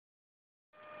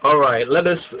All right, let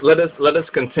us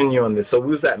continue on this. So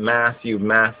we was at Matthew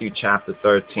chapter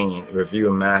 13,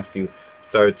 reviewing Matthew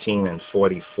 13 and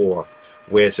 44,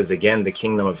 where it says again, the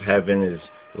kingdom of heaven is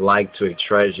like to a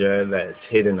treasure that is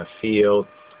hid in a field,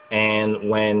 and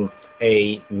when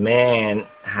a man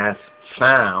has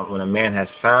found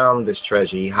this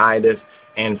treasure, he hideth,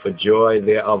 and for joy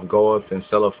thereof goeth and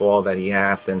selleth all that he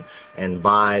hath, and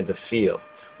buy the field.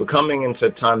 We're coming into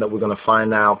a time that we're going to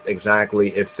find out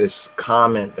exactly if this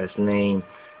comet that's named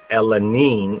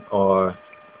ELENIN, or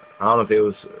I don't know if it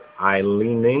was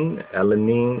ELENIN,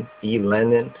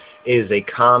 is a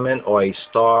comet or a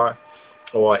star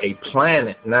or a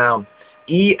planet. Now,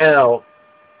 EL,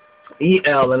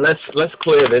 and let's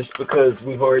clear this because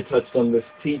we've already touched on this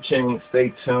teaching.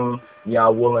 Stay tuned.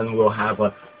 Yah willing, we'll have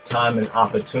a time and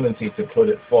opportunity to put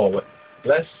it forward.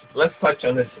 Let's touch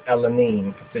on this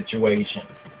ELENIN situation,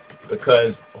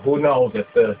 because who knows if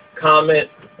the comet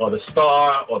or the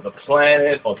star or the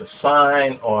planet or the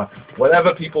sign or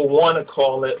whatever people want to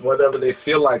call it, whatever they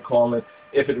feel like calling it,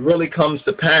 if it really comes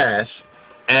to pass,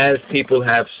 as people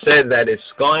have said that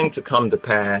it's going to come to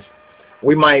pass,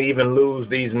 we might even lose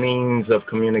these means of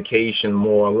communication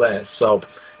more or less. So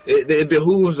it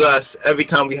behooves us every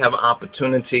time we have an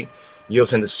opportunity, you'll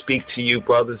tend to speak to you,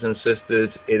 brothers and sisters.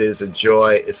 It is a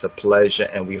joy, it's a pleasure,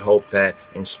 and we hope that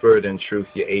in spirit and truth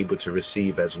you're able to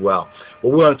receive as well.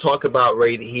 What we're going to talk about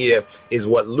right here is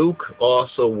what Luke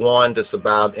also warned us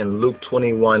about in Luke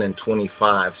 21 and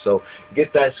 25. So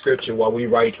get that scripture while we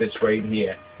write this right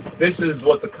here. This is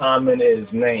what the comet is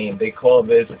named. They call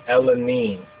this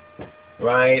ELENIN,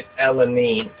 right?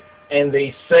 ELENIN. And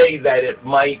they say that it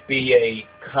might be a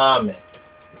comet.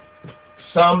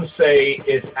 Some say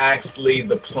it's actually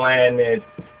the planet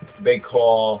they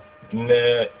call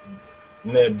NIBIRU,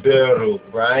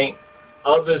 right?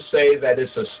 Others say that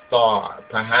it's a star,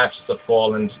 perhaps a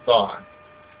fallen star.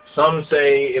 Some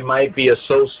say it might be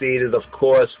associated, of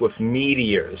course, with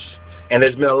meteors. And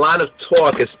there's been a lot of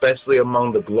talk, especially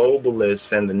among the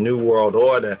globalists and the New World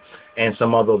Order and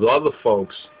some of those other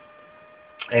folks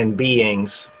and beings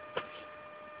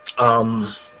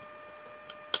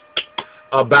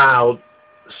about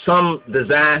some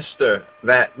disaster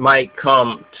that might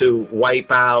come to wipe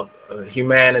out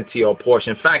humanity or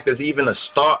portion. In fact, there's even a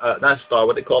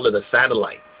what they call it, a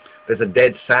satellite. There's a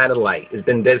dead satellite. It's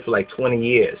been dead for like 20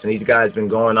 years, and these guys been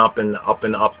going up and up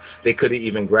and up. They couldn't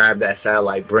even grab that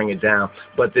satellite, bring it down.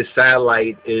 But this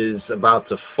satellite is about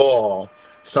to fall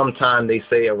sometime, they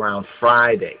say, around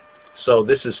Friday. So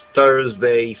this is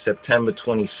Thursday, September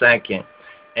 22nd,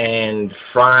 and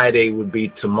Friday would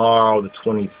be tomorrow, the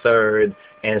 23rd,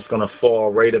 and it's going to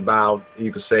fall right about,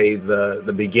 you could say,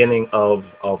 the beginning of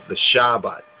the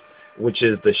Shabbat, which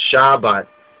is the Shabbat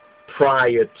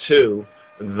prior to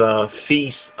the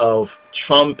Feast of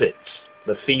Trumpets,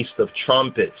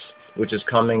 which is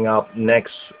coming up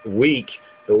next week,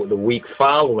 the week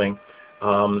following,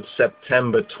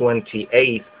 September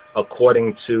 28th,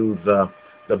 according to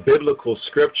the biblical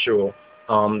scriptural,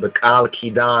 the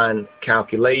Al-Qidan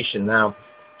calculation. Now,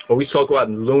 when we talk about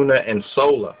lunar and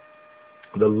solar,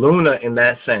 the lunar in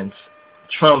that sense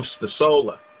trumps the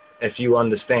solar, if you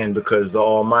understand, because the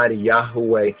Almighty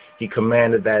Yahweh, He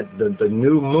commanded that the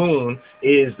new moon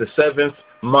is the 7th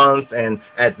month, and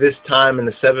at this time in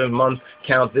the 7th month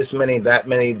count this many, that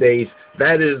many days.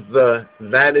 That is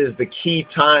the key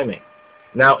timing.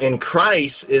 Now in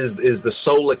Christ is the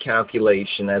solar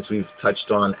calculation, as we've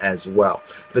touched on as well.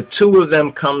 The two of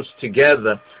them comes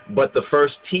together, but the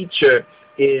first teacher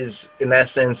is, in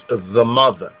that sense, the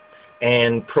mother.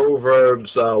 And Proverbs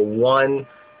 1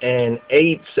 and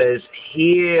 8 says,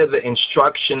 hear the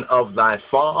instruction of thy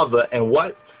father, and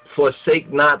what?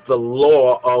 Forsake not the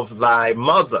law of thy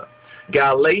mother.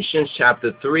 Galatians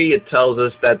chapter 3, it tells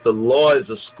us that the law is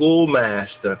a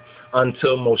schoolmaster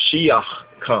until Moshiach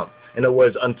come. In other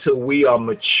words, until we are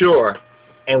mature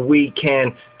and we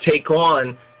can take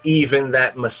on even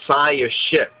that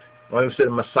Messiahship. When we say the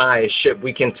Messiahship,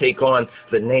 we can take on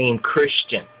the name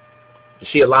Christian. You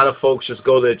see, a lot of folks just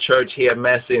go to the church, hear a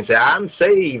message, and say, I'm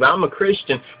saved, I'm a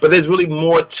Christian. But there's really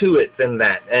more to it than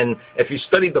that. And if you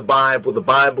study the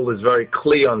Bible is very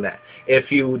clear on that.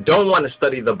 If you don't want to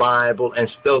study the Bible and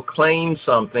still claim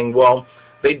something, well,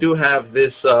 they do have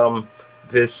this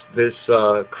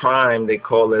crime, they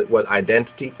call it,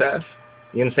 identity theft.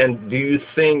 You understand? Do you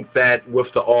think that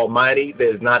with the Almighty,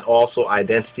 there's not also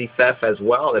identity theft as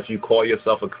well? If you call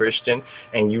yourself a Christian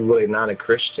and you're really not a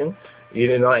Christian,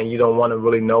 and you don't want to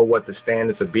really know what the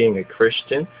standards of being a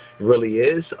Christian really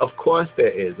is? Of course there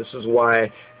is. This is why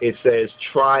it says,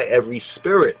 try every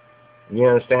spirit. You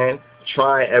understand?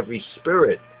 Try every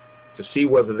spirit. to see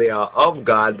whether they are of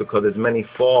God, because there's many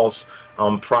false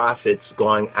prophets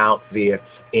going out there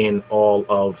in all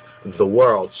of the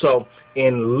world. So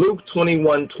in Luke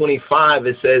 21:25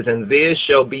 it says, and there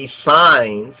shall be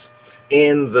signs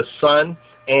in the sun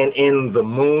and in the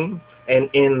moon and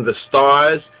in the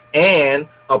stars and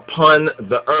upon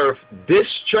the earth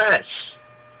distress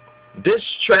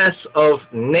of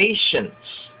nations.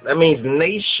 That means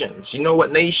nations. You know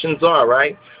what nations are,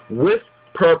 right? With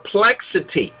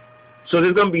perplexity. So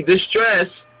there's going to be distress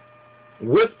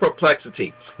with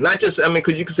perplexity. Not just, I mean,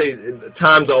 because you could say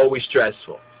times are always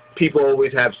stressful. People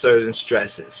always have certain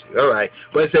stresses. All right.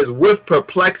 But it says with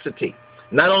perplexity.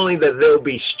 Not only that there will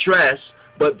be stress,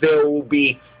 but there will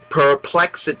be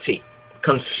perplexity,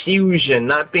 confusion,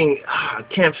 not being, I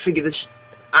can't figure this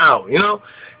out, you know?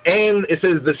 And it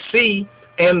says the sea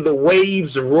and the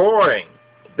waves roaring.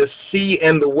 The sea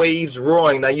and the waves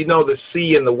roaring. Now, you know the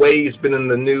sea and the waves been in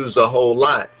the news a whole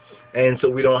lot. And so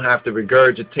we don't have to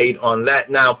regurgitate on that.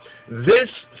 Now, this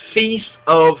Feast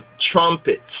of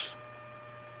Trumpets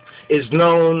is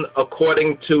known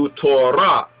according to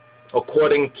Torah,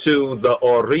 according to the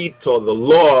Orit, or the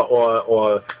law,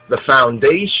 or the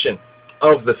foundation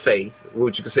of the faith,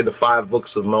 which you could say the 5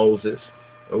 books of Moses.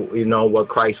 You know what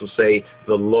Christ will say,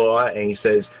 the law, and he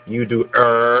says, you do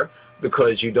err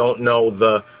because you don't know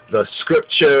the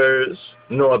scriptures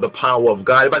nor the power of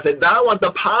God. If I say, I want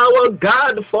the power of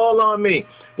God to fall on me.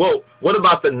 Well, what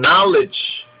about the knowledge?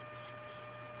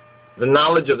 The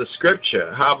knowledge of the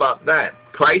scripture. How about that?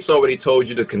 Christ already told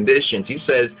you the conditions. He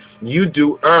says, you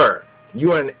do err.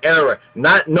 You are in error,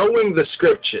 not knowing the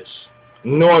scriptures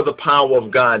nor the power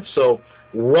of God. So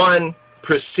one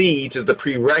precedes as the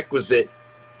prerequisite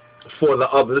for the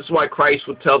other. This is why Christ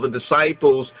would tell the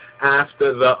disciples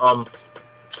after the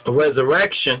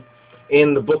resurrection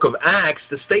in the book of Acts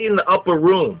to stay in the upper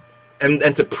room and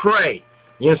to pray.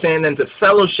 You understand? And to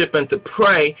fellowship and to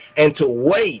pray and to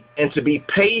wait and to be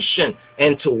patient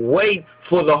and to wait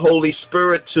for the Holy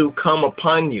Spirit to come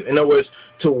upon you. In other words,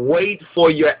 to wait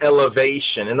for your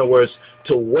elevation. In other words,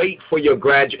 to wait for your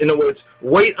graduate. In other words,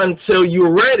 wait until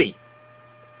you're ready.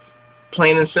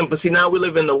 Plain and simple. See, now we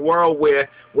live in a world where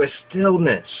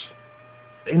stillness.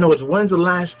 In other words, when's the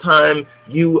last time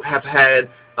you have had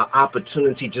an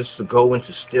opportunity just to go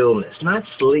into stillness? Not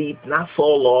sleep, not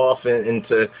fall off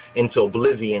into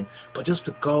oblivion, but just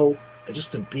to go and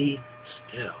just to be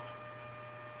still.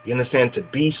 You understand? To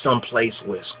be someplace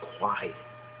where it's quiet.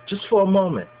 Just for a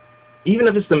moment. Even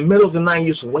if it's the middle of the night,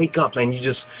 you just wake up and you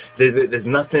just, there's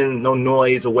nothing, no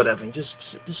noise or whatever, and just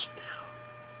still.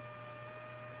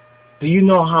 Do you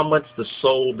know how much the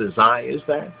soul desires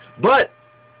that? But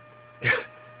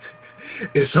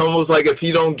it's almost like if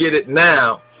you don't get it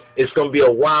now, it's going to be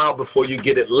a while before you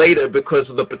get it later, because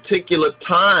of the particular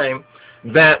time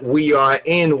that we are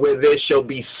in, where there shall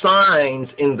be signs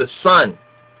in the sun,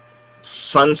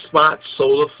 sunspots,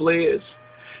 solar flares,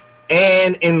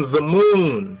 and in the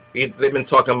moon. They've been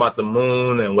talking about the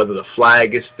moon and whether the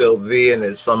flag is still there, and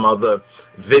there's some other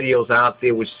videos out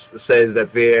there which says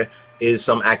that there is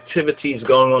some activities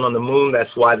going on the moon.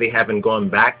 That's why they haven't gone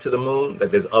back to the moon,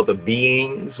 that there's other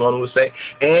beings, one would say.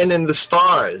 And in the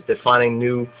stars, they're finding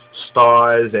new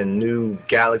stars and new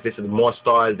galaxies. The more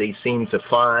stars they seem to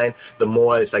find, the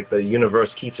more it's like the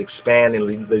universe keeps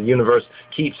expanding. The universe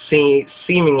keeps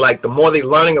seeming like the more they're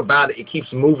learning about it, it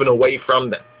keeps moving away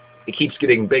from them. It keeps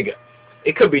getting bigger.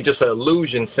 It could be just an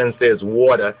illusion, since there's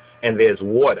water and there's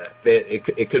water.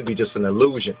 It could be just an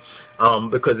illusion,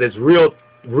 because there's real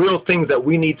things that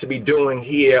we need to be doing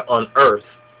here on earth.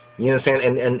 You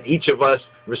understand? And each of us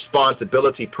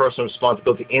responsibility, personal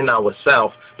responsibility in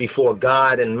ourselves before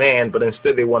God and man, but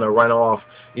instead they want to run off,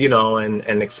 you know,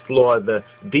 and explore the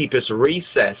deepest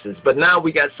recesses. But now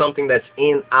we got something that's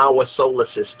in our solar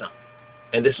system.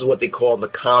 And this is what they call the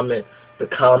comet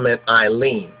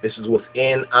ELENIN. This is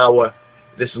within our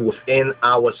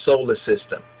solar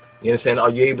system. You understand? Are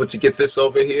you able to get this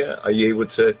over here? Are you able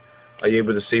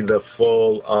to see the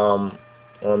full, I want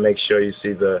to make sure you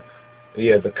see the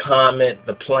comet,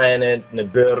 the planet,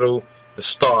 NIBIRU, the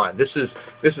star. This is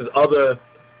other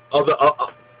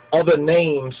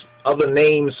names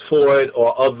for it,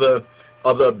 or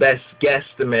other best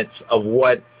guesstimates of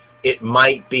what it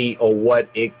might be or what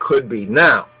it could be.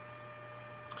 Now,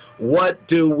 what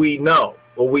do we know?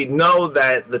 Well, we know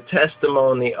that the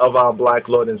testimony of our black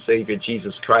Lord and Savior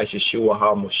Jesus Christ, Yeshua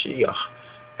HaMashiach,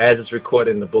 as it's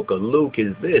recorded in the book of Luke,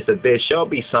 is this, that there shall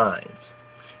be signs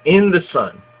in the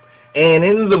sun, and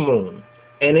in the moon,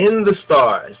 and in the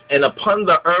stars, and upon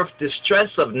the earth distress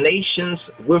of nations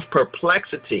with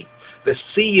perplexity, the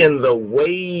sea and the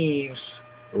waves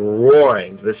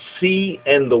roaring. The sea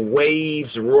and the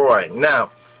waves roaring.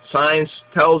 Now, science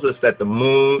tells us that the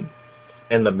moon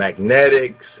and the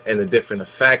magnetics and the different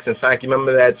effects. In fact, you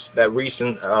remember that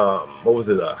recent, what was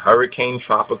it, a hurricane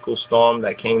tropical storm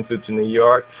that came through to New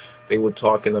York? They were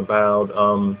talking about,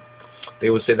 they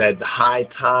would say that the high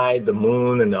tide, the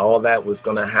moon, and all that was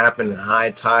going to happen in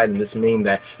high tide, and this means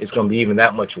that it's going to be even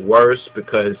that much worse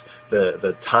because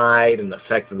the tide and the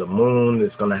effect of the moon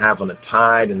is going to have on the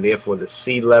tide, and therefore the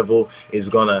sea level is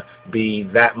going to be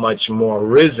that much more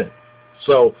risen.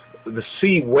 So the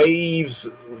sea waves,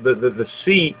 the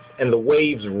sea and the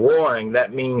waves roaring,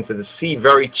 that means that the sea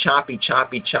very choppy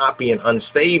and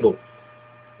unstable.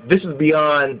 This is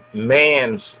beyond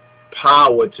man's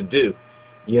power to do.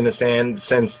 You understand?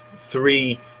 Since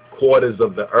 3/4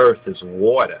 of the earth is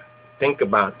water. Think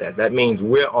about that. That means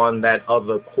we're on that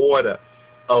other quarter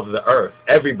of the earth.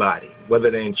 Everybody, whether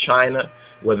they're in China,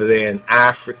 whether they're in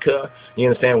Africa, you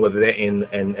understand, whether they're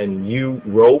in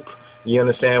Europe, you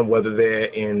understand, whether they're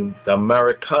in the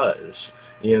Americas,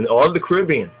 or the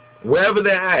Caribbean, wherever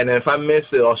they're at. And if I miss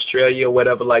it, Australia,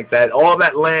 whatever like that, all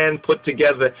that land put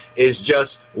together is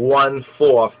just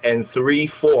 1/4, and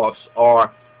 3/4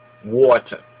 are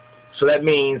water. So that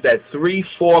means that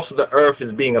 3/4 of the earth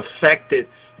is being affected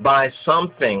by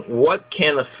something. What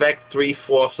can affect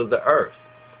 3/4 of the earth?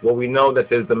 Well, we know that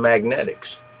there's the magnetics.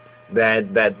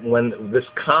 That when this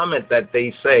comet that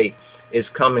they say is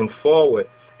coming forward,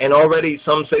 and already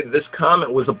some say that this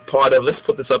comet was a part of, let's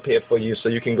put this up here for you so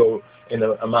you can go in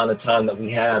the amount of time that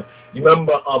we have. You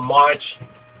remember on March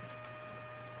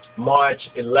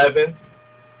 11,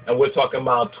 and we're talking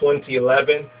about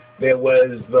 2011, there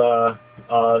was the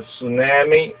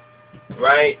tsunami,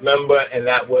 right? Remember, and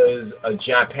that was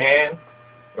Japan,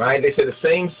 right? They said the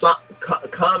same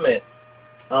comet,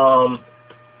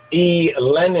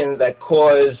 ELENIN, that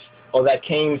caused, or that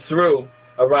came through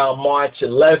around March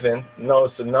 11,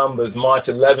 notice the numbers, March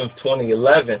 11th,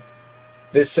 2011,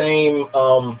 this same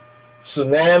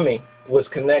tsunami was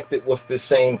connected with the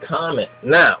same comet.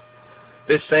 Now,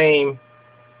 this same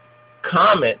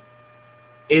comet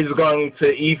is going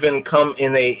to even come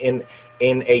in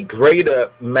a greater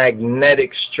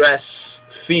magnetic stress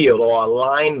field or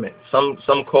alignment. Some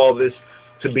call this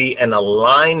to be an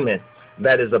alignment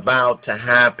that is about to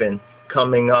happen,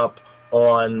 coming up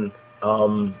on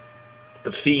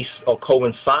the feast, or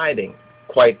coinciding,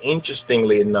 quite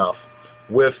interestingly enough,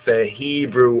 with the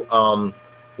Hebrew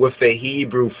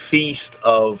feast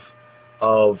of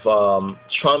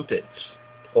trumpets,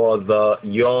 or the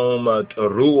Yom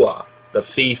Teruah, the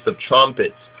Feast of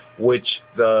Trumpets, which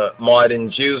the modern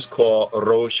Jews call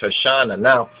Rosh Hashanah.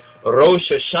 Now, Rosh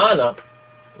Hashanah,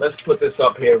 let's put this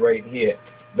up here, right here.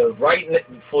 The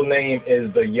rightful name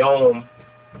is the Yom,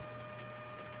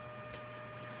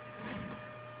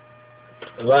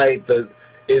 right?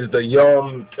 Is the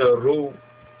Yom Teruah,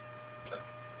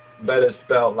 better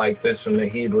spelled like this from the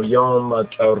Hebrew, Yom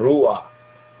Teruah.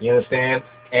 You understand?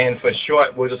 And for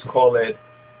short, we'll just call it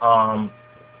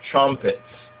trumpets.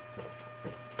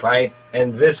 Right,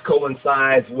 and this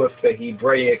coincides with the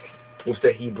Hebraic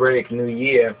New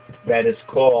Year that is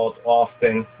called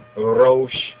often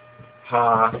Rosh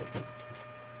Hashanah.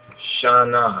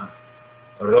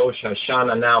 Rosh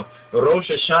Hashanah. Now, Rosh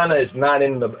Hashanah is not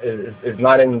in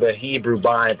the Hebrew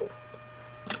Bible.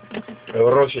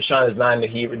 Rosh Hashanah is not in the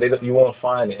Hebrew. You won't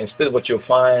find it. Instead, what you'll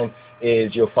find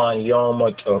is Yom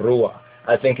Teruah.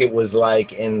 I think it was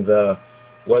like in the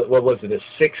what was it, the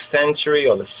 6th century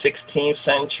or the 16th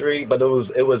century? But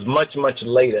it was much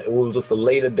later. It was just the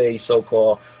later day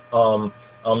so-called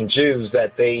Jews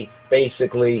that they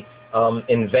basically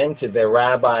their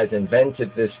rabbis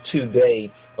invented this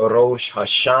 2-day Rosh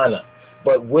Hashanah.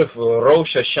 But with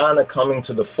Rosh Hashanah coming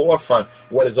to the forefront,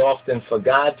 what is often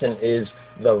forgotten is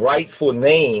the rightful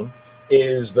name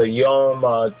is the Yom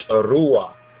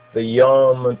Teruah. The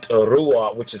Yom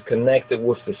Teruah, which is connected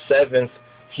with the 7th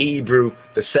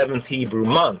Hebrew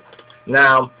month.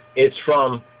 Now, it's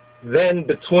from then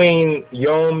between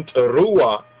Yom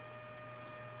Teruah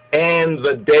and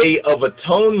the Day of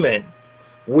Atonement,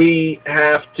 we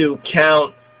have to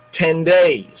count 10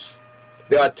 days.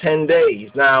 There are 10 days.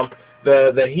 Now,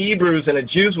 the Hebrews and the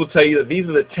Jews will tell you that these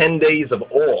are the 10 days of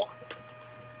awe.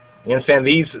 You understand?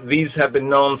 These have been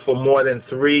known for more than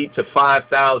 3,000 to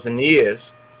 5,000 years,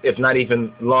 if not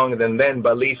even longer than then,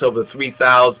 but at least over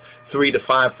 3,000 to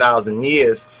 5,000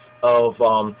 years of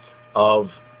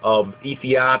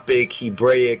Ethiopic,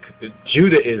 Hebraic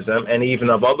Judaism, and even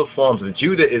of other forms of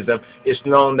Judaism. It's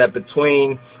known that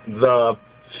between the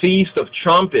Feast of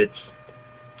Trumpets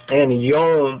and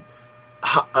Yom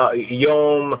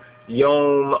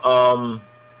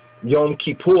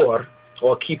Kippur,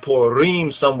 or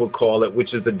Kippurim, some would call it,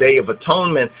 which is the Day of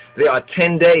Atonement, there are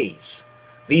 10 days.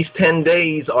 These 10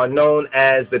 days are known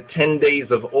as the 10 days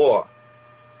of awe.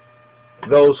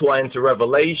 Those who are into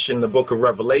Revelation, the book of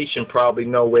Revelation, probably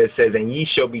know where it says, and ye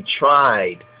shall be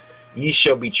tried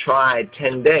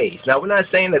 10 days. Now, we're not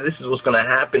saying that this is what's going to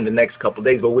happen the next couple of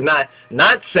days, but we're not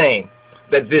saying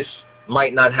that this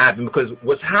might not happen, because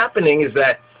what's happening is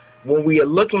that when we are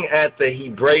looking at the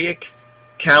Hebraic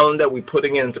calendar, we're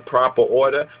putting it into proper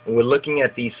order, and we're looking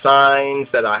at these signs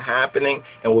that are happening,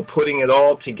 and we're putting it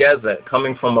all together,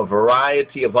 coming from a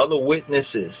variety of other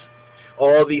witnesses.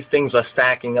 All these things are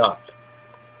stacking up.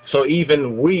 So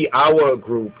even we, our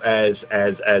group, as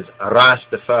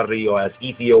Rastafari or as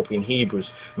Ethiopian Hebrews,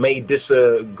 may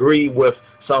disagree with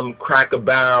some cracker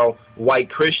barrel white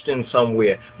Christian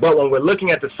somewhere. But when we're looking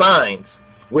at the signs,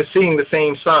 we're seeing the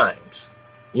same signs.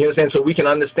 You understand? So we can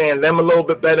understand them a little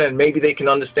bit better, and maybe they can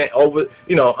understand us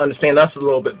a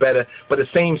little bit better. But the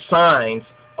same signs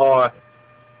are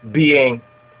being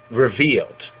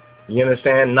revealed. You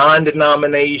understand?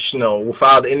 Non-denominational,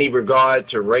 without any regard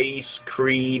to race,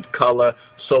 creed, color,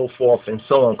 so forth and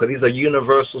so on, because these are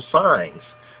universal signs.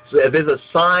 So if there's a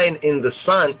sign in the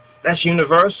sun, that's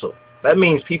universal. That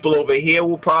means people over here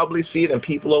will probably see it, and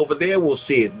people over there will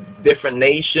see it. Different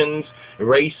nations,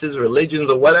 races, religions,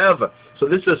 or whatever. So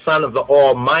this is a sign of the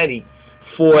Almighty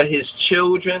for His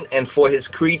children and for His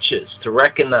creatures to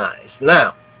recognize.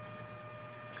 Now,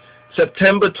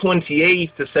 September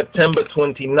 28th to September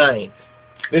 29th.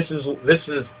 This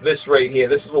right here.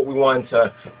 This is what we wanted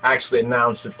to actually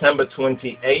announce. September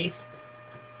 28th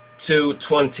to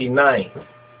 29th,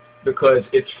 because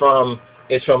it's from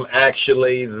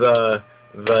actually the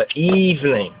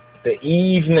evening. The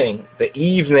evening.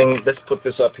 Let's put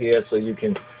this up here so you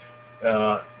can.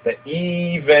 The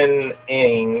evening.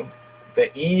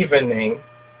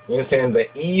 You understand?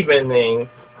 The evening.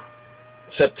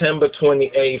 September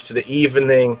 28th to the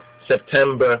evening,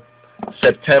 September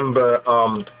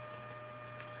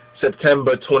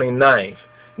 29th.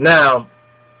 Now,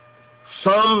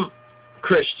 some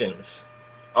Christians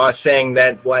are saying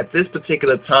that, well, at this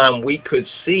particular time we could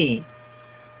see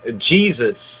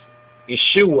Jesus,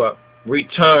 Yeshua,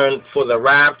 return for the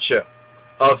rapture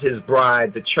of His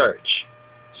bride, the church.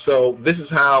 So this is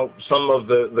how some of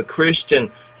the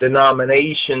Christian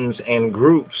denominations and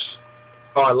groups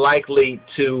are likely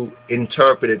to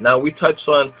interpret it. Now, we touched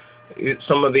on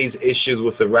some of these issues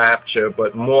with the rapture,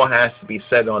 but more has to be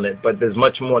said on it. But there's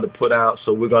much more to put out,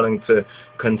 so we're going to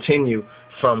continue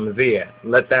from there.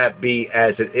 Let that be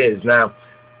as it is. Now,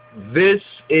 this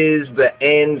is the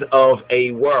end of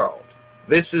a world.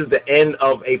 This is the end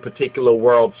of a particular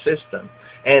world system.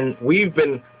 And we've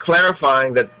been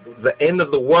clarifying that the end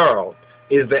of the world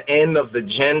is the end of the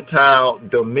Gentile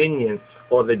dominion,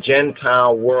 or the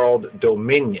Gentile world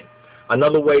dominion.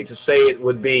 Another way to say it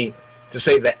would be to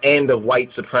say the end of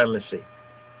white supremacy.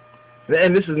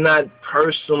 And this is not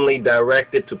personally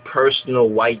directed to personal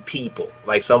white people.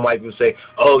 Like some white people say,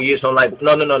 oh, you just don't like...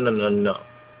 No.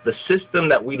 The system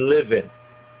that we live in,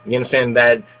 you understand,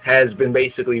 that has been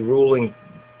basically ruling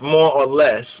more or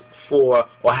less for,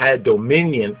 or had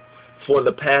dominion for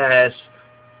the past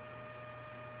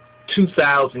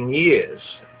 2,000 years,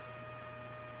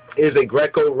 is a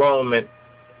Greco-Roman,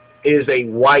 is a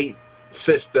white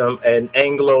system, an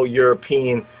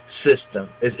Anglo-European system.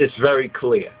 It's very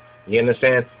clear. You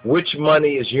understand? Which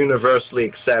money is universally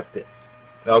accepted?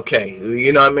 Okay,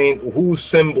 you know what I mean? Whose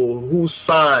symbol, whose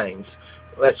signs,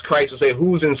 as Christ will say,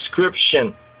 whose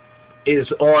inscription is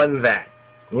on that?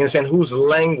 You understand? Whose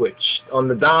language on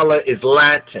the dollar is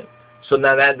Latin. So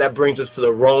now that brings us to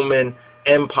the Roman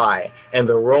Empire. And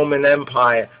the Roman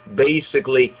Empire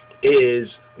basically is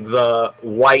the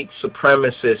white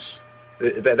supremacist.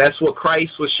 That's what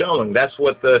Christ was showing. That's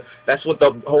what the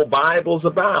whole Bible's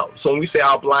about. So when we say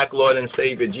our black Lord and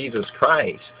Savior Jesus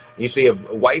Christ, you see, if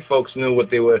white folks knew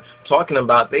what they were talking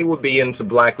about, they would be into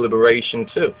black liberation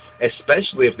too,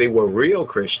 especially if they were real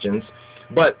Christians.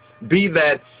 But be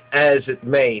that as it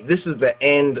may, this is the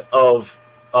end of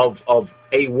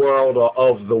a world, or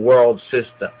of the world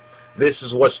system. This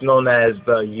is what's known as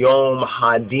the Yom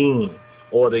Hadin,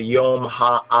 or the Yom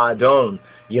Ha'adon.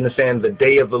 You understand? The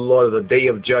day of the Lord, or the day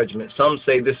of judgment. Some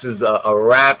say this is a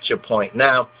rapture point.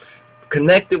 Now,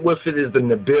 connected with it is the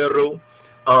NIBIRU,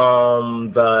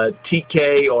 the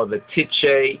TK or the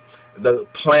Tiche, the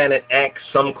Planet X.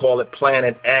 Some call it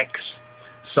Planet X.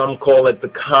 Some call it the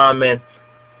common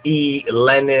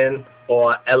ELENIN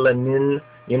or ELENIN.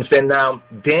 You understand? Now,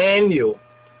 Daniel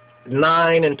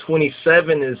 9 and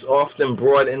 27 is often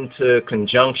brought into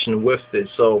conjunction with this.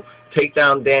 So take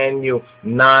down Daniel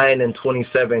 9 and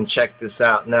 27 and check this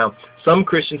out. Now, some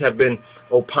Christians have been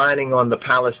opining on the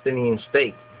Palestinian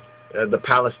state.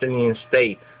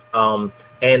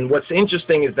 And what's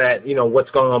interesting is that, you know,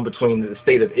 what's going on between the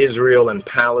state of Israel and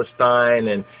Palestine,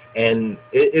 and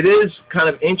it is kind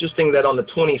of interesting that on the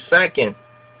 22nd,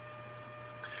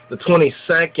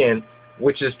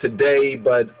 which is today,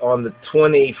 but on the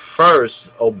 21st,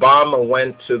 Obama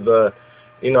went to the,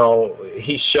 you know,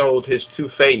 he showed his two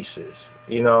faces.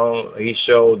 You know, he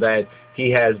showed that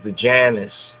he has the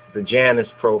Janus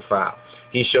profile.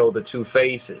 He showed the two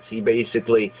faces. He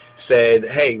basically said,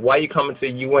 hey, why are you coming to the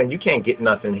UN? You can't get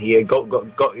nothing here.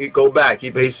 Go back. He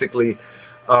basically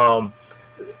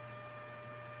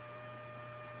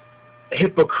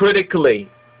hypocritically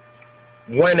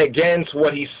went against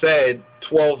what he said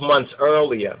 12 months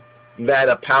earlier, that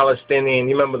a Palestinian,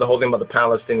 you remember the whole thing about the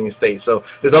Palestinian state. So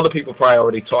there's other people probably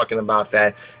already talking about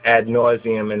that ad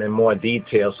nauseum and in more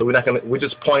detail. So we're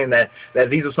just pointing that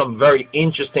these are some very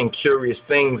interesting, curious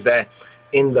things that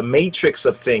in the matrix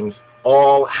of things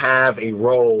all have a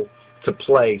role to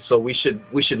play. So we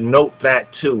should note that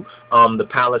too. The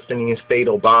Palestinian state,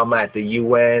 Obama at the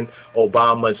UN,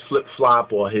 Obama's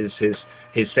flip-flop, or his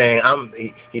saying,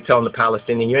 he telling the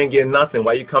Palestinian, you ain't getting nothing.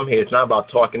 Why you come here? It's not about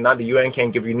talking. Now the UN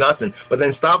can't give you nothing. But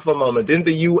then stop for a moment. Wasn't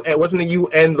the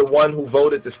UN the one who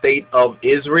voted the state of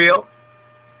Israel?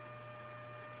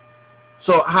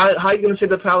 So how are you going to say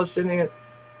the Palestinian?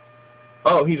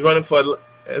 Oh, he's running for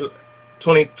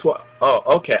 2012. Oh,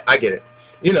 okay, I get it.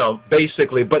 You know,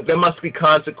 basically, but there must be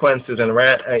consequences, and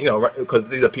you know, because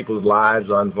these are people's lives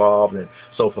are involved, and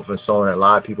so forth and so on. And a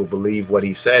lot of people believe what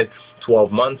he said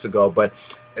 12 months ago, but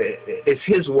it's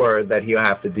his word that he'll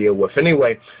have to deal with.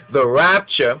 Anyway, the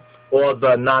rapture, or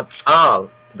the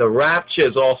Natsal, the rapture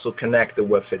is also connected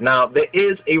with it. Now, there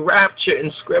is a rapture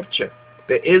in Scripture.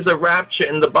 There is a rapture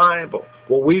in the Bible.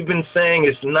 What we've been saying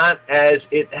is not as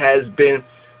it has been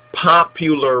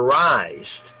popularized,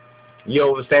 you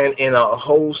understand, in a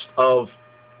host of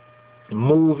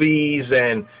movies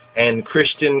and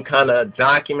Christian kind of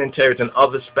documentaries and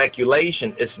other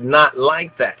speculation. It's not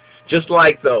like that. Just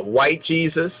like the white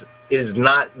Jesus is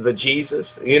not the Jesus,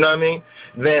 you know what I mean?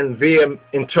 Then their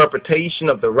interpretation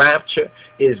of the rapture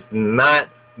is not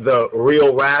the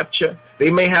real rapture.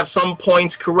 They may have some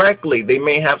points correctly. They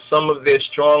may have some of their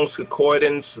strong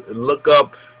concordance, look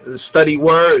up, study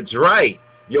words, right?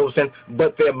 You know what I'm saying?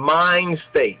 But their mind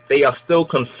state, they are still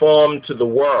conformed to the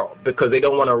world, because they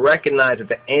don't want to recognize that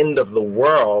the end of the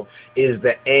world is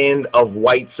the end of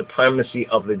white supremacy,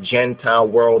 of the Gentile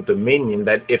world dominion,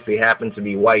 that if they happen to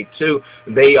be white too,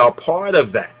 they are part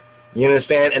of that. You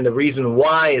understand? And the reason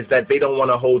why is that they don't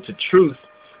want to hold to truth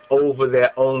over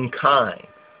their own kind,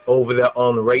 over their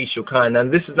own racial kind.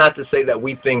 And this is not to say that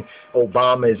we think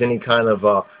Obama is any kind of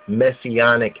a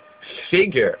messianic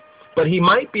figure, but he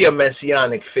might be a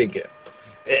messianic figure.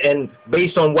 And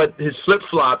based on what his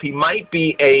flip-flop, he might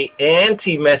be a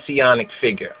anti-messianic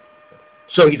figure.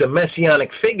 So he's a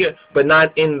messianic figure, but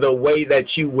not in the way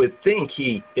that you would think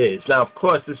he is. Now, of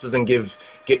course, this doesn't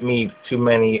get me too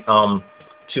many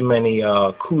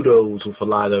kudos with a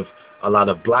lot of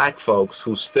black folks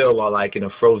who still are like in a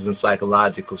frozen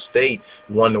psychological state,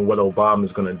 wondering what Obama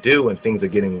is going to do, and things are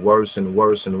getting worse and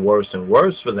worse and worse and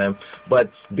worse for them. But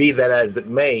be that as it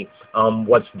may,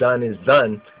 what's done is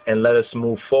done, and let us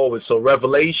move forward. So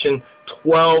Revelation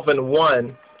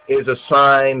 12:1 is a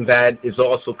sign that is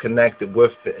also connected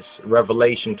with this.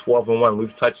 Revelation 12:1.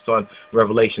 We've touched on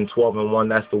Revelation 12:1.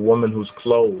 That's the woman who's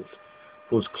clothed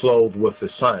with the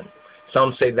sun.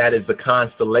 Some say that is the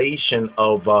constellation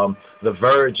of the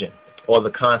Virgin, or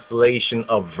the constellation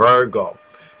of Virgo.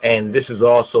 And this is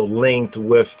also linked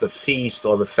with the feast,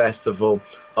 or the festival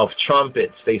of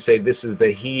trumpets. They say this is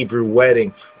the Hebrew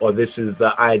wedding, or this is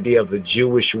the idea of the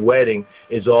Jewish wedding,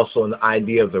 is also an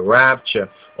idea of the rapture,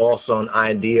 also an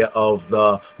idea of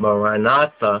the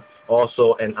Maranatha,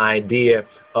 also an idea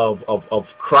of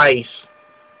Christ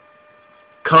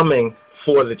coming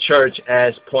for the church,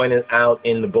 as pointed out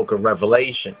in the book of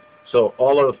Revelation. So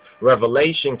all of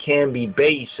Revelation can be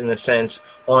based, in a sense,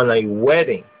 on a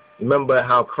wedding. Remember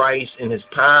how Christ in his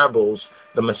parables,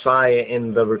 the Messiah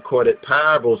in the recorded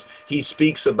parables, he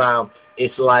speaks about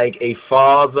it's like a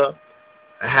father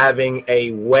having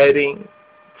a wedding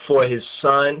for his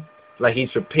son. Like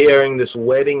he's preparing this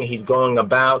wedding, and he's going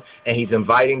about, and he's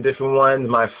inviting different ones.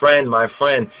 My friend,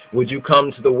 would you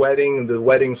come to the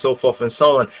wedding, so forth and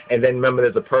so on. And then remember,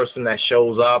 there's a person that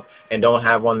shows up and don't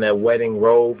have on their wedding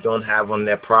robe, don't have on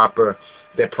their proper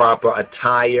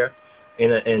attire,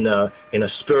 in a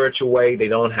spiritual way. They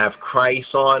don't have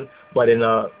Christ on, but in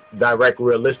a direct,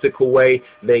 realistic way,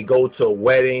 they go to a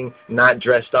wedding not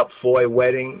dressed up for a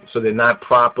wedding, so they're not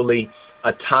properly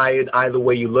attired. Either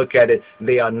way you look at it,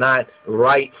 they are not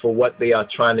right for what they are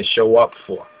trying to show up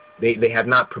for. They have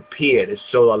not prepared. It's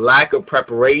so a lack of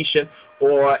preparation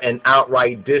or an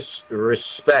outright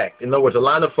disrespect. In other words, a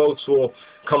lot of folks will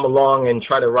come along and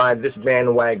try to ride this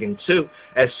bandwagon too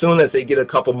as soon as they get a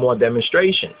couple more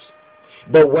demonstrations.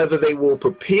 But whether they will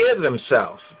prepare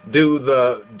themselves, do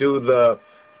the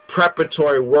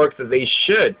preparatory work that they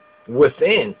should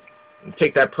within,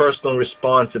 take that personal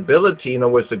responsibility, in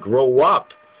other words, to grow up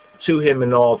to him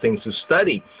in all things, to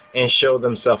study and show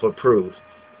themselves approved.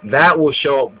 That will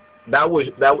show. That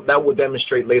will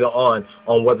demonstrate later on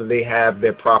whether they have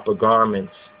their proper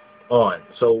garments on.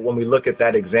 So when we look at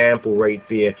that example right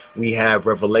there, we have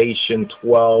Revelation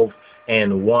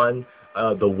 12:1,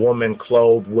 the woman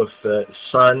clothed with the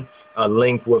sun, a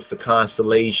link with the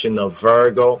constellation of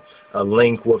Virgo, a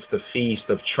link with the Feast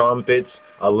of Trumpets,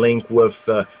 a link with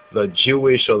the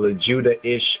Jewish or the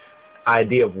Judah-ish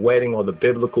idea of wedding, or the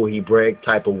biblical Hebraic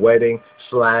type of wedding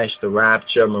 / the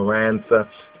rapture, Marantha,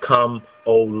 come,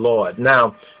 O Lord.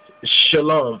 Now,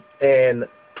 Shalom and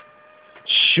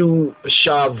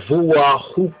Shavua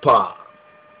Hupa,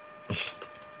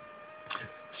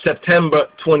 September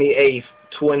 28th,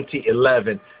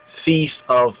 2011, Feast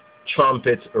of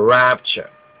Trumpets Rapture.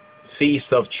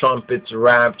 Feast of Trumpets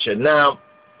Rapture. Now,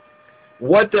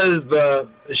 what does the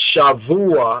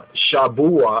Shavua,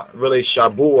 really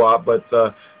Shavua, but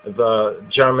the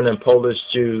German and Polish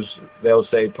Jews, they'll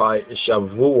say probably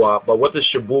Shavua, but what does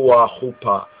Shavua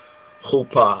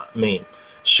Hupa mean?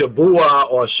 Shavua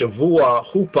or Shavua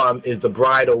Hupa is the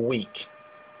bridal week.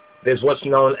 There's what's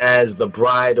known as the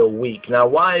bridal week. Now,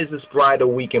 why is this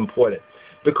bridal week important?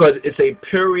 Because it's a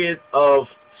period of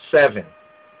 7.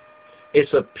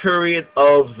 It's a period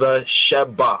of the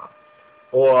Sheba,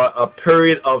 or a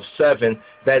period of 7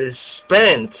 that is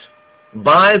spent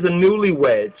by the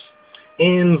newlyweds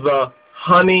in the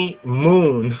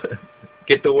honeymoon.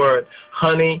 Get the word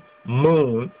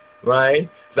honeymoon, right?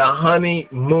 The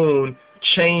honeymoon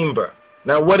chamber.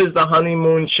 Now, what is the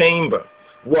honeymoon chamber?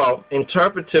 Well,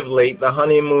 interpretively, the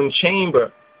honeymoon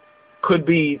chamber could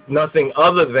be nothing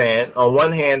other than, on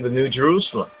one hand, the New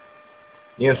Jerusalem.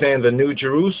 You understand? The New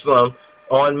Jerusalem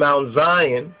on Mount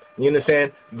Zion. You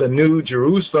understand? The New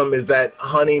Jerusalem is that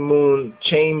honeymoon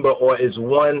chamber, or is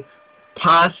one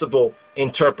possible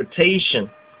interpretation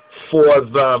for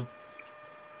the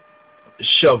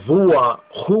Shavua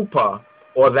Hupa,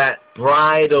 or that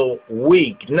bridal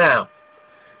week. Now,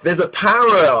 there's a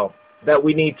parallel that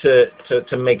we need to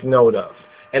make note of.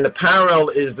 And the parallel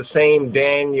is the same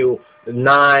Daniel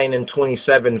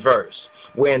 9:27 verse,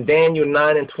 where in Daniel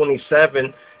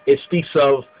 9:27 it speaks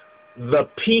of the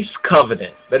peace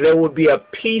covenant, that there would be a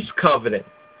peace covenant.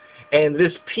 And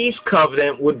this peace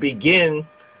covenant would begin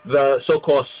the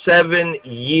so-called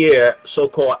 7-year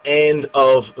so-called end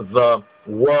of the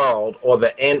world, or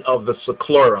the end of the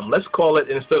seclurum. Let's call it,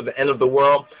 instead of the end of the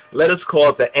world, let us call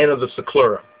it the end of the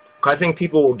seclurum. I think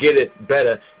people will get it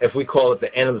better if we call it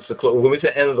the end of the seclurum. When we say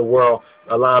end of the world,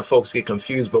 a lot of folks get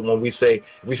confused, but when we say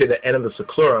the end of the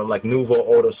seclurum, like nouveau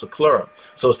order seclurum,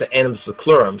 so it's the end of the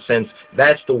seclurum, since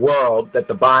that's the world that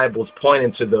the Bible is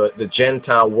pointing to, the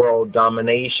Gentile world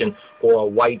domination, or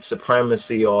white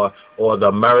supremacy, or the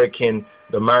American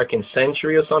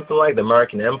century, or something like the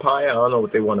American empire. I don't know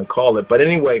what they want to call it, but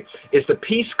anyway, it's the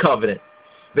peace covenant.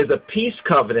 There's a peace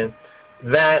covenant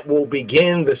that will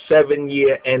begin the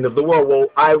 7-year end of the world.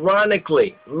 Well,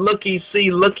 ironically, looky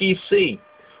see,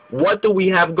 what do we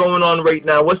have going on right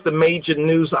now? What's the major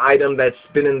news item that's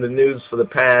been in the news for the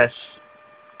past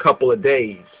couple of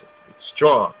days,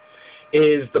 strong,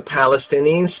 is the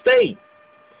Palestinian state.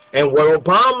 And what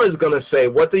Obama is going to say,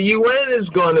 what the UN is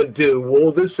going to do.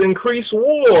 Will this increase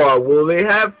war? Will they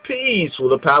have peace? Will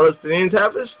the Palestinians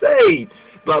have a state?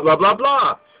 Blah, blah, blah,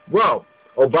 blah. Well,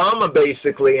 Obama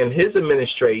basically, in his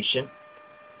administration,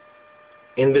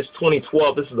 in this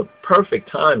 2012, this is the perfect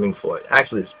timing for it.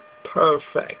 Actually, it's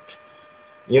perfect.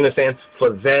 You understand? For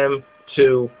them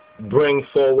to bring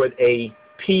forward a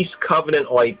peace covenant,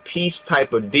 or a peace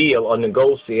type of deal, or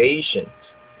negotiations.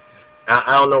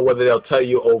 I don't know whether they'll tell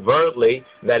you overtly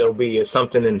that it'll be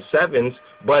something in 7s,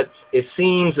 but it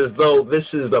seems as though this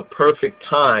is the perfect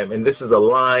time, and this is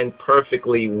aligned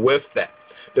perfectly with that.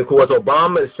 Because what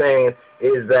Obama is saying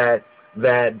is that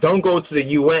don't go to the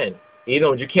UN. You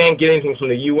know, you can't get anything from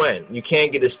the UN. You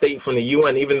can't get a state from the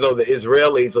UN, even though the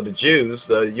Israelis or the Jews,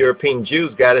 the European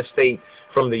Jews, got a state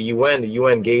from the UN. The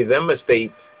UN gave them a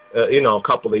state a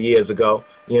couple of years ago,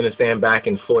 you understand, back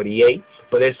in 48.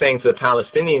 But they're saying to the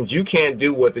Palestinians, you can't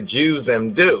do what the Jews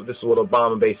them do. This is what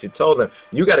Obama basically told them.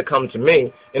 You got to come to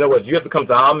me. In other words, you have to come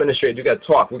to our administration. You got to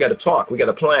talk. We got to talk. We got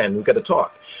to plan. We got to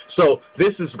talk. So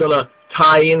this is going to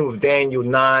tie in with Daniel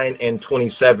 9 and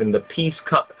 27, the peace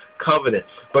covenant.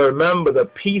 But remember, the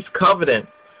peace covenant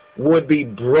would be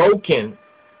broken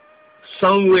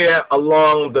somewhere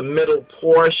along the middle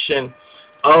portion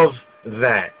of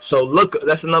that. So look,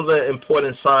 that's another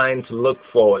important sign to look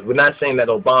forward. We're not saying that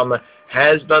Obama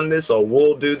has done this or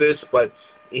will do this, but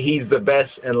he's the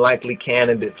best and likely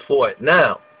candidate for it.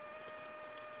 Now,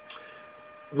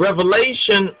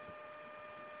 Revelation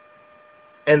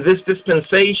and this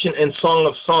dispensation in Song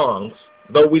of Songs,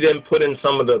 though we didn't put in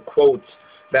some of the quotes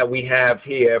that we have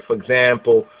here, for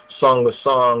example, Song of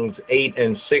Songs 8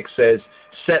 and 6 says,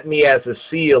 set me as a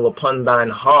seal upon thine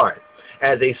heart,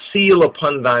 as a seal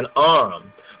upon thine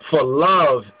arm. For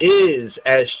love is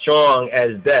as strong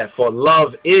as death. For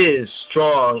love is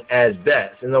strong as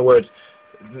death. In other words,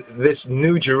 this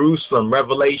New Jerusalem,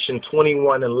 Revelation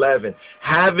 21:11,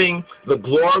 having the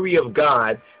glory of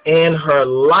God, and her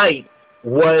light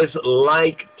was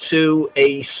like to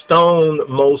a stone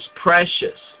most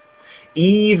precious,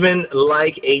 even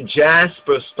like a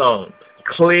jasper stone,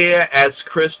 clear as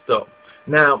crystal.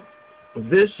 Now,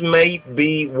 this may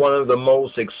be one of the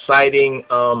most exciting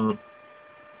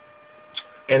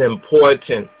and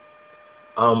important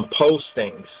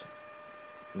postings.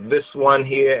 This one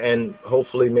here, and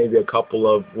hopefully maybe a couple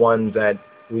of ones that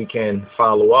we can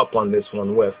follow up on this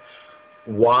one with.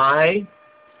 Why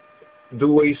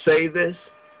do we say this?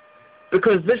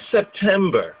 Because this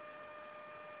September,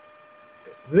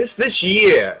 this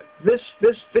year, this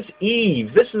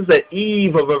eve, this is the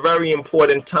eve of a very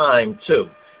important time too.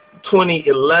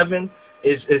 2011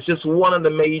 is just one of the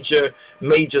major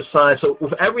signs. So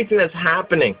with everything that's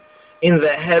happening in the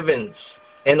heavens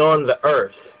and on the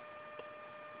earth,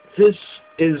 this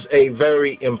is a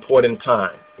very important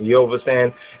time. You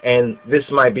understand? And this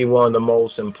might be one of the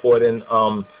most important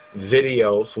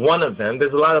videos. One of them.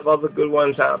 There's a lot of other good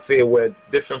ones out there where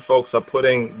different folks are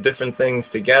putting different things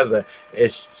together.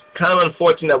 It's kind of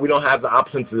unfortunate that we don't have the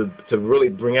option to really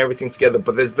bring everything together,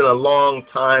 but there's been a long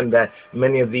time that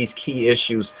many of these key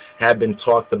issues have been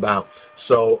talked about.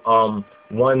 So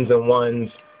ones and ones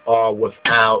are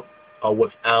without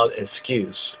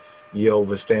excuse. You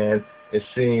understand? It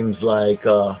seems like,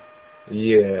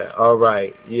 yeah, all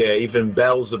right, yeah, even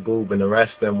Beelzebub and the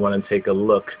rest of them want to take a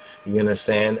look, you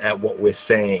understand, at what we're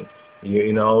saying.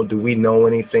 You know, do we know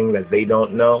anything that they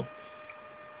don't know?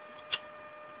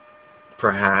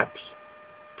 Perhaps.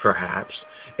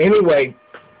 Anyway,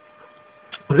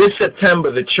 this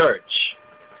September, the church.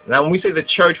 Now, when we say the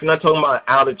church, we're not talking about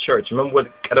outer church. Remember what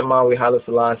Kadamawi Haile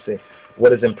Selassie,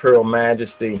 what His Imperial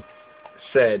Majesty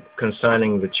said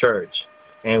concerning the church.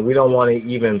 And we don't want to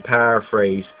even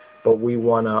paraphrase, but we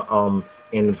want to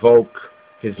invoke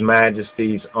His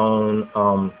Majesty's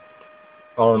own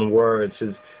words.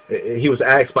 He was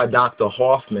asked by Dr.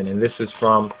 Hoffman, and this is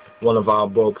from one of our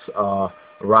books,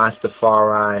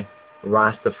 Rastafari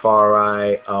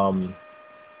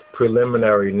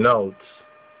preliminary notes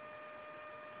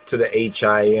to the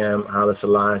HIM Haile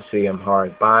Selassie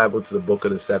Amharic Bible, to the Book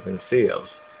of the Seven Seals.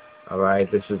 All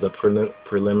right, this is a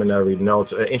preliminary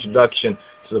notes, an introduction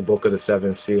to the Book of the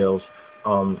Seven Seals,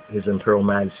 His Imperial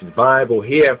Majesty's Bible.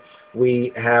 Here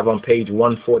we have on page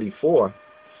 144,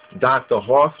 Dr.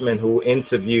 Hoffman, who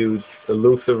interviews the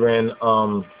Lutheran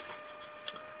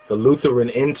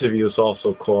interview, is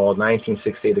also called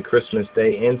 1968, the Christmas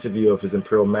Day interview of His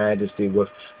Imperial Majesty with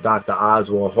Dr.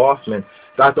 Oswald Hoffman.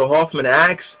 Dr. Hoffman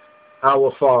asks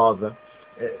our Father,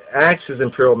 asks His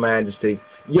Imperial Majesty,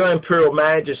 Your Imperial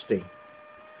Majesty,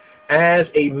 as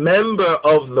a member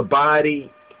of the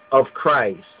body of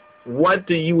Christ, what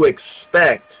do you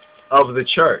expect of the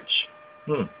church?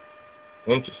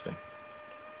 Interesting.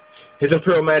 His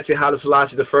Imperial Majesty Haile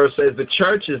Selassie I says, the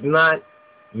church is not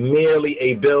merely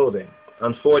a building.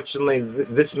 Unfortunately,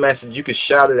 this message, you could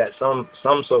shout it at some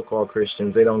so-called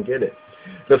Christians. They don't get it.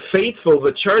 The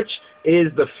church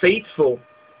is the faithful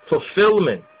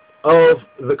fulfillment of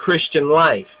the Christian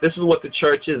life. This is what the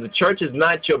church is. The church is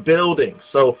not your building.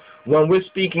 So when we're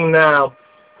speaking now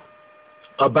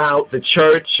about the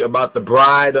church, about the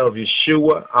bride of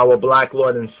Yeshua, our black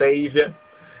Lord and Savior,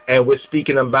 and we're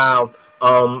speaking about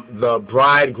the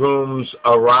bridegroom's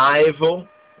arrival,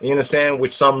 you understand,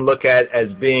 which some look at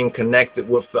as being connected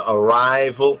with the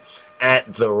arrival at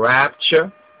the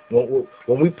rapture.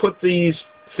 When we put these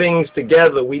things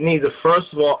together, we need to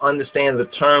first of all understand the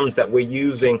terms that we're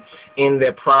using in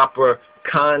their proper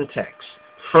context.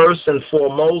 first and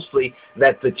foremostly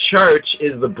that the church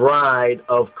is the bride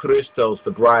of Christos,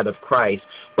 the bride of Christ.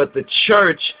 But the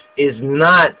church is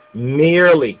not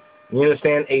merely, you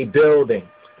understand, a building.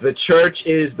 The church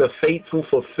is the faithful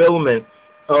fulfillment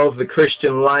of the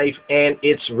Christian life and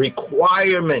its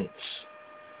requirements.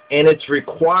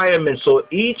 So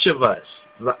each of us,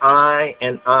 the I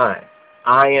and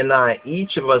I,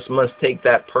 each of us must take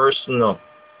that personal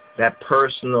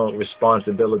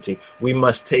responsibility. We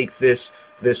must take this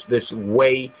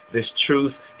way, this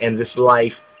truth, and this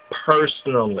life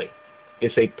personally.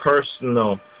 It's a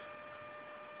personal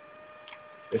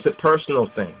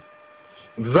thing.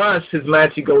 Thus, His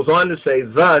Majesty goes on to say,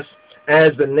 thus,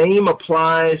 as the name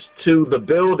applies to the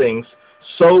buildings,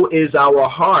 so is our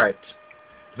heart,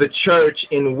 the church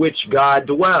in which God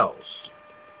dwells.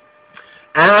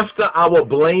 After our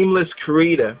blameless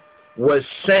Creator was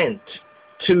sent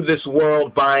to this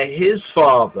world by His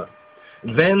Father,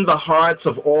 then the hearts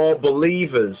of all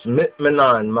believers,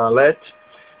 mitmenan, malet,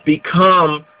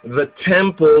 become the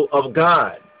temple of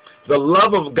God. The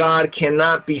love of God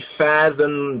cannot be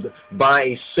fathomed by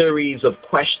a series of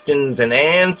questions and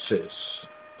answers,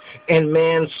 and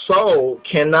man's soul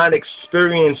cannot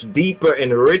experience deeper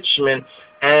enrichment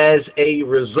as a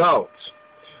result.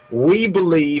 We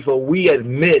believe, or we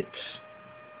admit,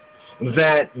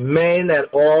 that men at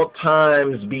all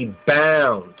times be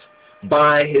bound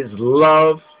by His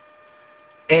love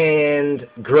and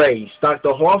grace.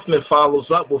 Dr. Hoffman follows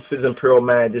up with His Imperial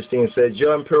Majesty and says,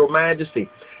 Your Imperial Majesty,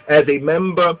 as a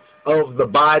member of the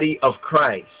body of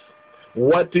Christ,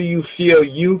 what do you feel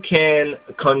you can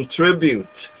contribute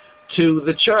to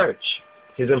the church?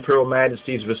 His Imperial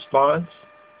Majesty's response,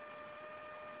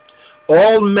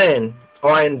 all men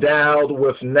are endowed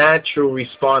with natural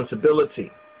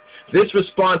responsibility. This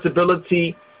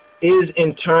responsibility is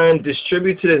in turn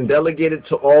distributed and delegated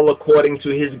to all according to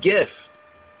his gift.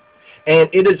 And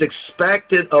it is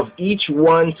expected of each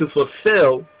one to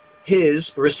fulfill his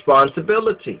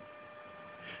responsibility.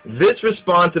 This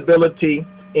responsibility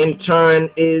in turn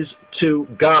is to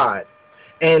God.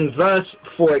 And thus,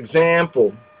 for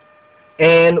example,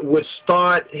 man would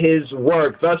start his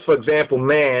work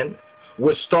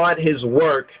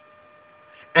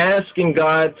asking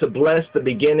God to bless the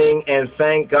beginning and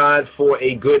thank God for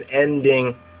a good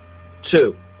ending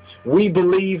too. We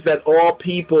believe that all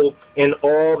people in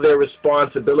all their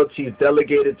responsibilities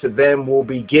delegated to them will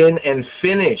begin and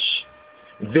finish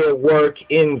their work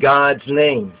in God's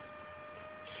name.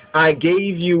 I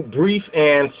gave you brief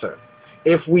answer.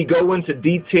 If we go into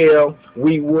detail,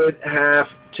 we would have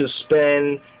to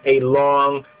spend a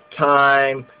long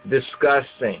time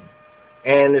discussing.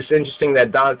 And it's interesting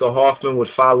that Dr. Hoffman would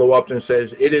follow up and says,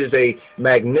 it is a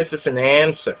magnificent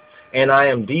answer, and I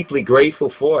am deeply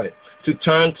grateful for it. To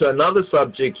turn to another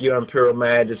subject, Your Imperial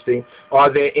Majesty,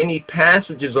 are there any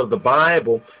passages of the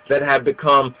Bible that have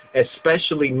become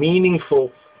especially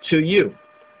meaningful to you?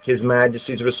 His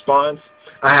Majesty's response,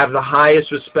 I have the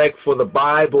highest respect for the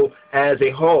Bible as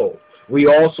a whole. We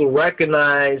also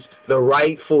recognize the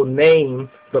rightful name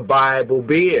the Bible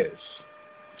bears.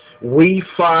 We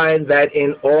find that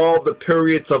in all the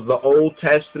periods of the Old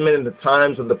Testament and the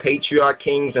times of the patriarch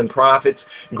kings and prophets,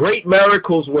 great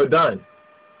miracles were done.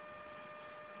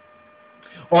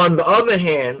 On the other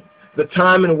hand, the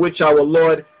time in which our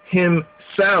Lord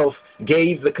himself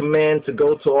gave the command to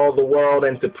go to all the world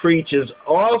and to preach is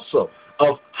also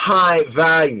of high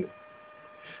value.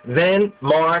 Then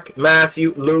Mark,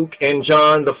 Matthew, Luke, and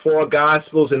John, the four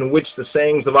Gospels in which the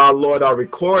sayings of our Lord are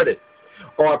recorded,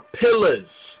 are pillars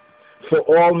for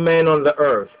all men on the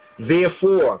earth.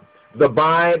 Therefore, the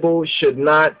Bible should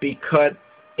not be cut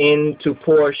into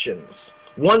portions.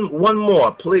 One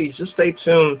more, please. Just stay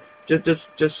tuned.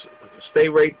 Just stay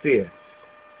right there.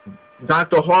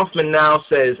 Dr. Hoffman now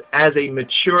says, as a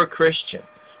mature Christian,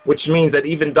 which means that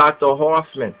even Dr.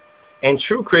 Hoffman and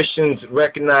true Christians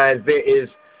recognize there is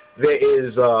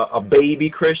a baby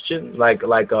Christian, like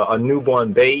a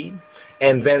newborn babe,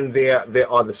 and then there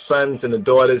are the sons and the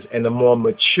daughters and the more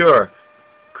mature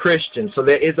Christians. So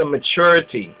there is a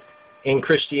maturity in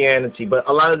Christianity, but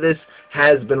a lot of this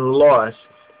has been lost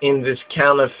in this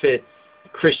counterfeit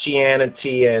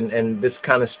Christianity and this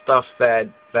kind of stuff that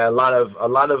a lot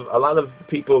of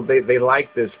people they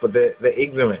like this, but they're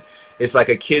ignorant. It's like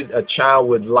a child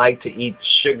would like to eat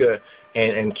sugar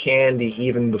and candy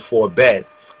even before bed,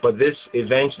 but this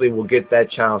eventually will get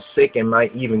that child sick and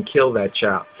might even kill that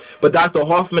child. But Dr.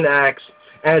 Hoffman asks,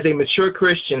 as a mature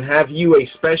Christian, have you a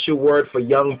special word for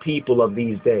young people of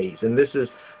these days? And this is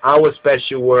our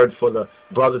special word for the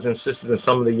brothers and sisters and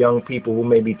some of the young people who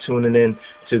may be tuning in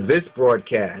to this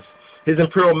broadcast. His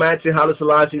Imperial Majesty Haile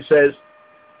Selassie says,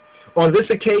 On this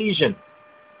occasion,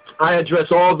 I address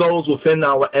all those within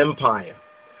our empire.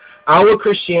 Our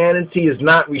Christianity is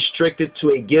not restricted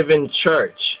to a given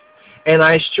church, and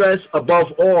I stress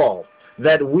above all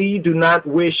that we do not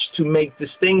wish to make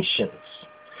distinctions.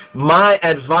 My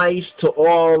advice to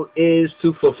all is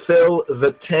to fulfill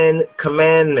the 10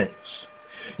 Commandments.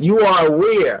 You are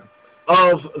aware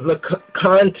of the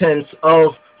contents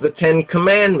of the 10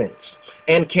 Commandments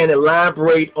and can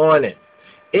elaborate on it.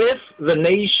 If the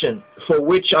nation for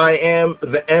which I am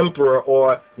the emperor,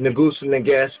 or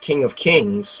Nebuchadnezzar, King of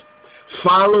Kings,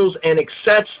 follows and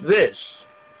accepts this,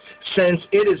 since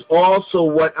it is also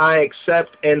what I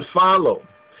accept and follow,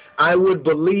 I would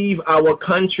believe our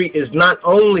country is not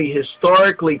only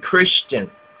historically Christian,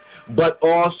 but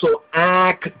also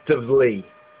actively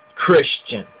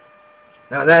Christian.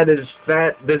 Now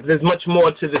there's much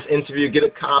more to this interview. Get a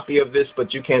copy of this,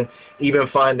 but you can even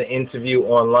find the interview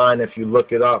online if you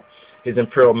look it up. His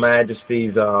Imperial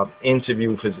Majesty's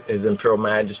interview with His Imperial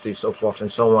Majesty, so forth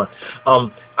and so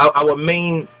on. Our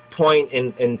main point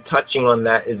in touching on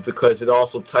that is because it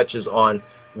also touches on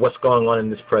what's going on in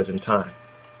this present time.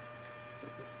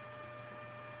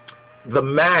 The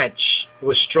match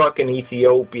was struck in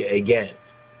Ethiopia again.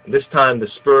 This time the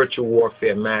spiritual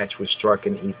warfare match was struck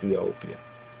in Ethiopia.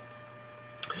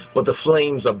 But the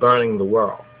flames are burning the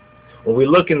world. When we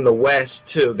look in the West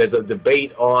too, there's a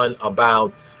debate on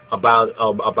about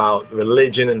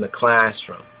religion in the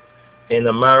classroom. In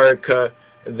America,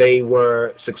 they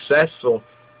were successful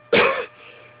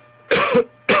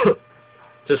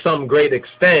to some great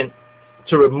extent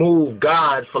to remove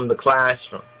God from the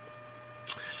classroom.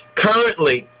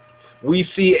 Currently, we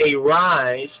see a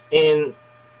rise in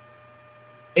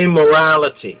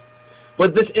immorality.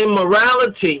 But this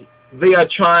immorality, they are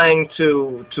trying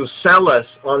to sell us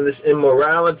on this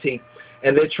immorality,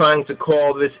 and they're trying to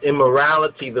call this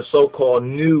immorality the so-called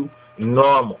new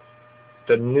normal.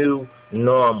 The new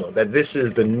normal. That this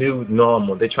is the new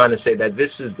normal. They're trying to say that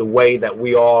this is the way that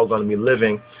we all are going to be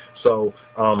living, so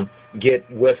get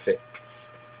with it.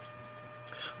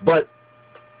 But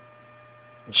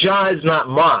Jah is not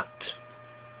mocked,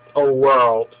 O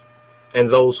world, and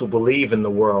those who believe in the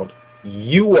world.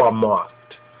 You are mocked.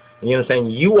 You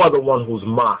understand? You are the one who's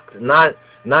mocked, not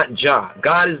Jah.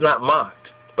 God is not mocked,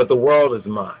 but the world is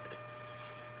mocked.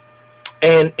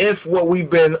 And if what we've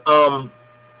been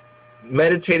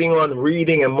meditating on,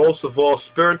 reading, and most of all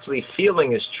spiritually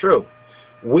feeling is true,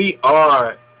 we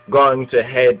are going to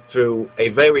head through a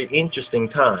very interesting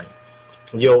time.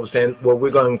 You understand? Where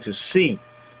we're going to see,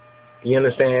 you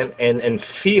understand, and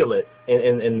feel it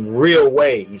in real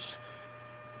ways,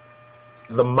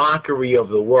 the mockery of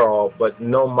the world, but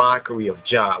no mockery of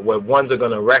Jah, where ones are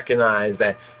going to recognize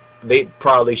that they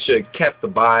probably should have kept the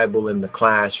Bible in the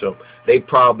classroom. They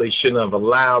probably shouldn't have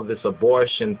allowed this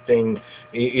abortion thing,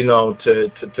 you know, to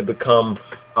become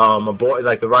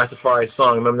like the Rastafari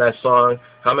song. Remember that song?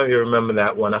 How many of you remember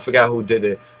that one? I forgot who did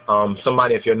it.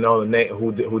 Somebody, if you know the name,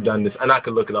 who done this, and I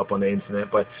could look it up on the internet.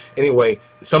 But anyway,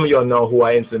 some of y'all know who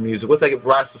I into the music. What's that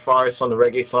Rastafari song, the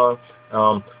reggae song?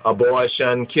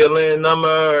 Abortion, killing, a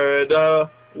murder.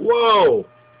 Whoa!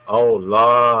 Oh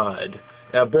Lord!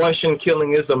 Now, abortion,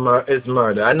 killing is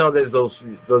murder. I know there's those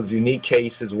unique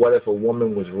cases. What if a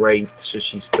woman was raped? Should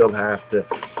she still have to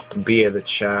bear the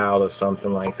child or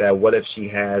something like that? What if she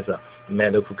has a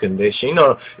medical condition?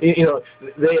 You know,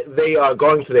 they are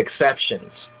going to the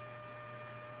exceptions.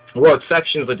 Well,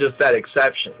 exceptions are just that,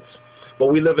 exceptions. But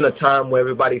we live in a time where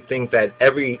everybody thinks that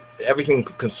everything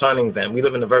concerning them. We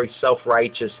live in a very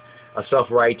self-righteous,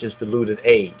 deluded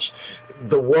age.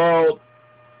 The world,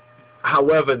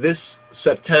 however, this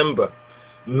September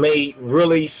may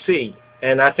really see,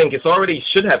 and I think it's already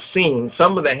should have seen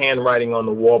some of the handwriting on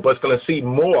the wall, but it's going to see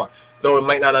more, though it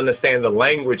might not understand the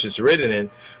language it's written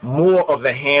in, more of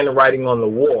the handwriting on the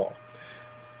wall.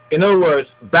 In other words,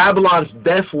 Babylon's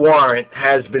death warrant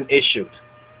has been issued.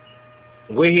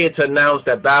 We're here to announce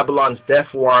that Babylon's death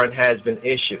warrant has been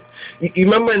issued. You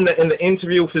remember in the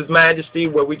interview with His Majesty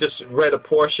where we just read a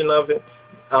portion of it?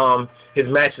 His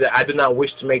Majesty said, I do not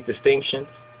wish to make distinctions.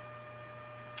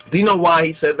 Do you know why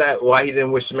he said that? Why he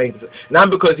didn't wish to make distinctions?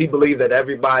 Not because he believed that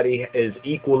everybody is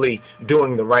equally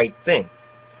doing the right thing.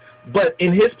 But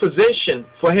in his position,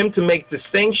 for him to make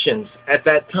distinctions at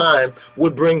that time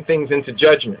would bring things into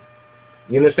judgment.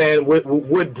 You understand?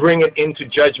 Would bring it into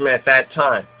judgment at that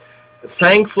time.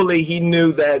 Thankfully, he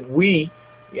knew that we,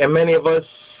 and many of us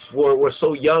were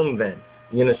so young then,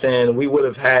 you understand, we would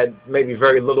have had maybe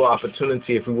very little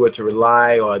opportunity if we were to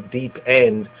rely or deep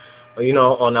end,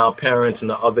 on our parents and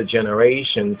the other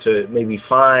generation to maybe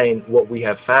find what we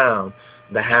have found.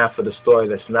 the half of the story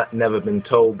that's never been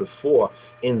told before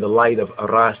in the light of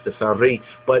Rastafari.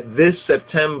 But this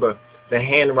September, the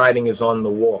handwriting is on the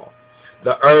wall.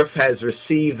 The earth has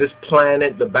received this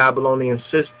planet, the Babylonian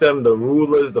system, the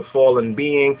rulers, the fallen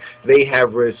being. They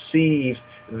have received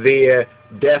their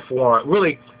death warrant.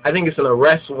 Really, I think it's an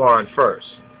arrest warrant first.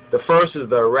 The first is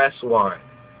the arrest warrant.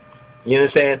 You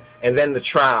understand? And then the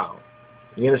trial.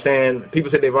 You understand? People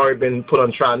say they've already been put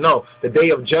on trial. No, the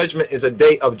day of judgment is a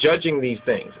day of judging these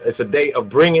things. It's a day of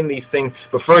bringing these things.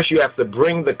 But first you have to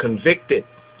bring the convicted.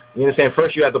 You understand?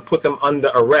 First you have to put them under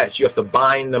arrest. You have to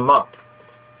bind them up.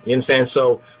 You understand?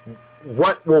 So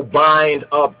what will bind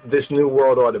up this new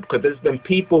world order? Because there's been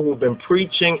people who've been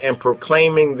preaching and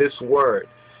proclaiming this word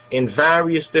in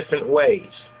various different ways.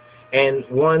 And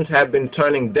ones have been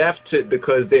turning deaf to it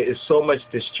because there is so much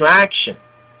distraction.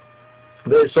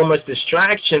 There's so much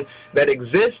distraction that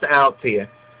exists out there,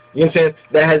 you understand,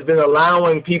 that has been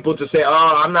allowing people to say,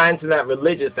 oh, I'm not into that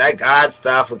religious, that God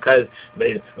stuff, because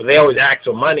they always ask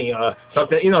for money or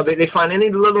something. You know, they find any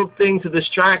little thing to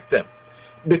distract them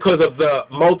because of the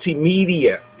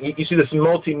multimedia. You see this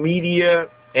multimedia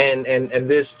and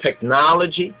this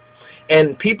technology,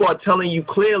 and people are telling you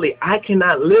clearly, I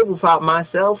cannot live without my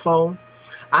cell phone.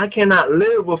 I cannot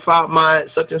live without my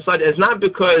such and such. It's not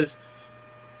because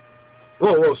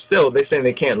well, still, they're saying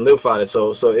they can't live without it,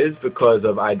 so it's because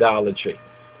of idolatry.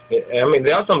 I mean,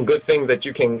 there are some good things that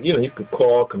you can, you could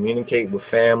call, communicate with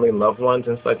family, loved ones,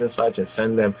 and such, and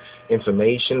send them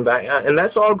information back, and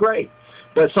that's all great.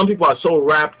 But some people are so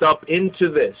wrapped up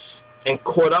into this and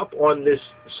caught up on this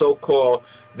so-called,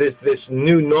 this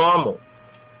new normal.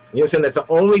 You understand that the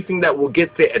only thing that will get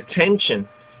their attention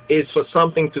is for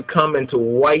something to come and to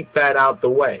wipe that out the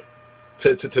way.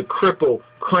 To cripple,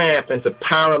 cramp, and to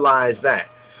paralyze that.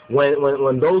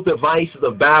 When those devices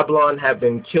of Babylon have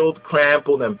been killed,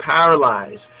 trampled, and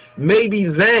paralyzed, maybe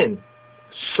then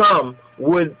some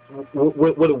would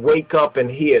wake up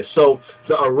and hear. So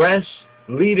the arrests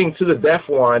leading to the death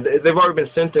warrant, they've already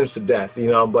been sentenced to death,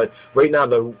 but right now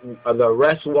the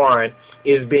arrest warrant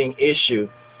is being issued,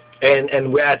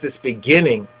 and we're at this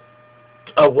beginning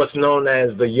of what's known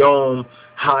as the Yom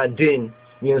HaDin,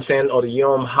 you understand, or the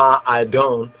Yom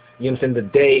HaAdon, you understand, the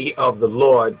day of the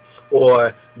Lord,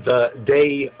 or the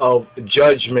day of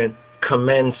judgment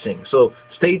commencing. So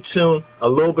stay tuned, a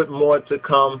little bit more to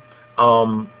come.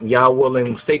 Yah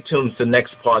willing, stay tuned to the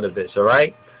next part of this, all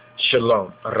right?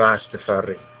 Shalom,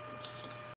 Rastafari.